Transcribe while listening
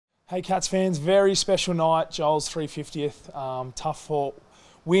Hey Cats fans, very special night, Joel's 350th, tough fought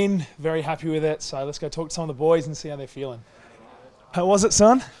win, very happy with it. So let's go talk to some of the boys and see how they're feeling. How was it,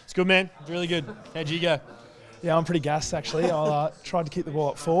 son? It's good, man. Really good. How'd you go? Yeah, I'm pretty gassed actually. I tried to keep the ball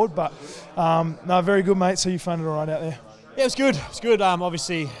up forward, but no, very good, mate. So you found it all right out there? Yeah, it was good. It was good.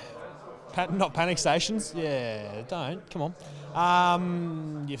 Obviously, not panic stations. Yeah, don't. Come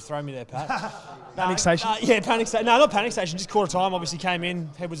on. You've thrown me there, Pat. Panic station? Yeah, panic station. No, not panic station. Just quarter time. Obviously came in.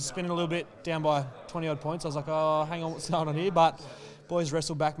 Head was spinning a little bit, down by 20-odd points. I was like, oh, hang on, what's going on here? But boys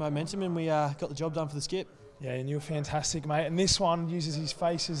wrestled back momentum and we got the job done for the skip. Yeah, and you were fantastic, mate. And this one uses his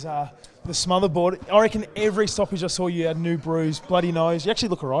face as the smother board. I reckon every stoppage I saw you had new bruise, bloody nose. You actually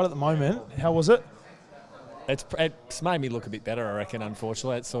look all right at the moment. How was it? It's made me look a bit better, I reckon,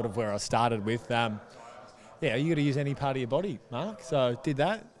 unfortunately. It's sort of where I started with. Yeah, you got to use any part of your body, Mark. So did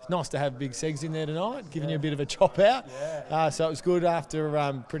that. It's nice to have Big Segs in there tonight, giving you a bit of a chop out. Yeah. So it was good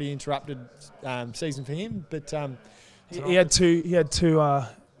after pretty interrupted season for him. But he had two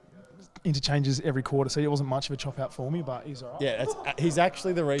interchanges every quarter, so it wasn't much of a chop out for me, but he's all right. Yeah, he's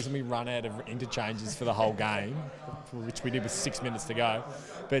actually the reason we run out of interchanges for the whole game, which we did with 6 minutes to go.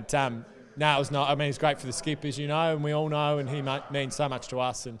 But no, it was not. I mean, it's great for the skip, as you know, and we all know, and he means so much to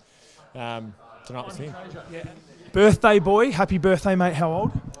us. And tonight was him. Yeah. Birthday boy, happy birthday, mate. How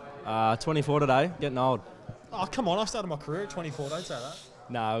old? 24 today, getting old. Oh, come on. I started my career at 24. Don't say that.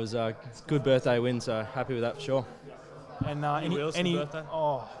 No, it was a good birthday win, so happy with that for sure. And any birthday?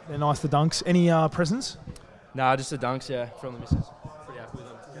 Oh, they're nice, the dunks. Any presents? No, just the dunks, yeah, from the missus. Pretty happy with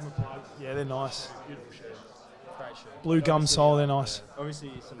them. Yeah, they're nice. Beautiful shirt. Great shirt. Blue gum sole, they're nice.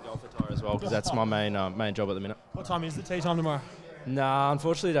 Obviously some golf attire as well, because that's my main job at the minute. What time is the tea time tomorrow? Nah,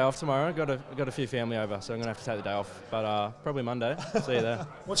 unfortunately, day off tomorrow. Got a few family over, so I'm gonna have to take the day off. But probably Monday. See you there.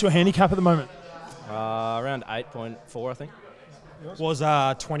 What's your handicap at the moment? Around 8.4, I think. Was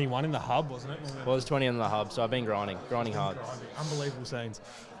 21 in the hub, wasn't it? Was 20 in the hub, so I've been grinding hard. Unbelievable scenes.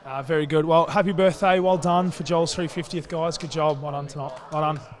 Very good. Well, happy birthday. Well done for Joel's 350th, guys. Good job. Well done tonight. Well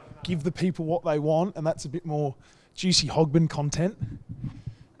done. Give the people what they want, and that's a bit more juicy Hogman content.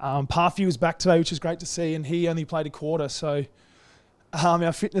 Parfy was back today, which is great to see, and he only played a quarter, so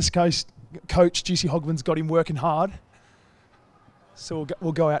our fitness coach, Juicy Hogman's got him working hard. So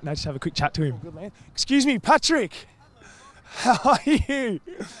we'll go out now to have a quick chat to him. Good man. Excuse me, Patrick. How are you?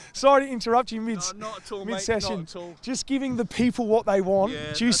 Sorry to interrupt you mid-session. No, not at all, mate. Not at all. Just giving the people what they want.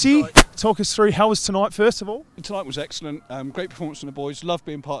 Yeah, Juicy, right. talk us through how was tonight, first of all? Tonight was excellent. Great performance from the boys. Love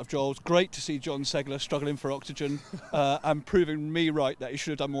being part of Joel's. Great to see John Segler struggling for oxygen and proving me right that he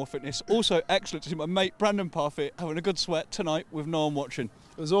should have done more fitness. Also excellent to see my mate Brandon Parfitt having a good sweat tonight with no one watching.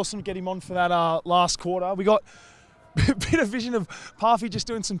 It was awesome to get him on for that last quarter. We got a bit of vision of Parfy just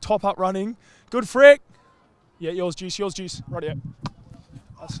doing some top-up running. Good frick. Yeah, yours, Juice. Right out.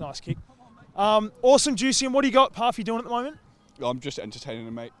 That's a nice kick. Awesome, Juicy. And what do you got Parfy doing at the moment? I'm just entertaining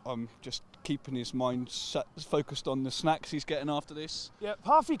him, mate. I'm just keeping his mind focused on the snacks he's getting after this. Yeah,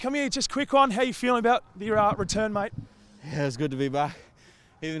 Parfy, come here, just quick one. How you feeling about your return, mate? Yeah, it's good to be back,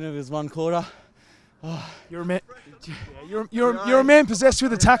 even if it's one quarter. Oh. You're a man. Yeah, you're a man possessed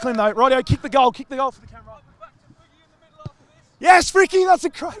with the tackling, though. Rightio, kick the goal for the camera. Yes, Fricky, that's a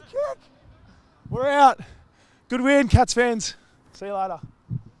great kick. We're out. Good win, Cats fans. See you later.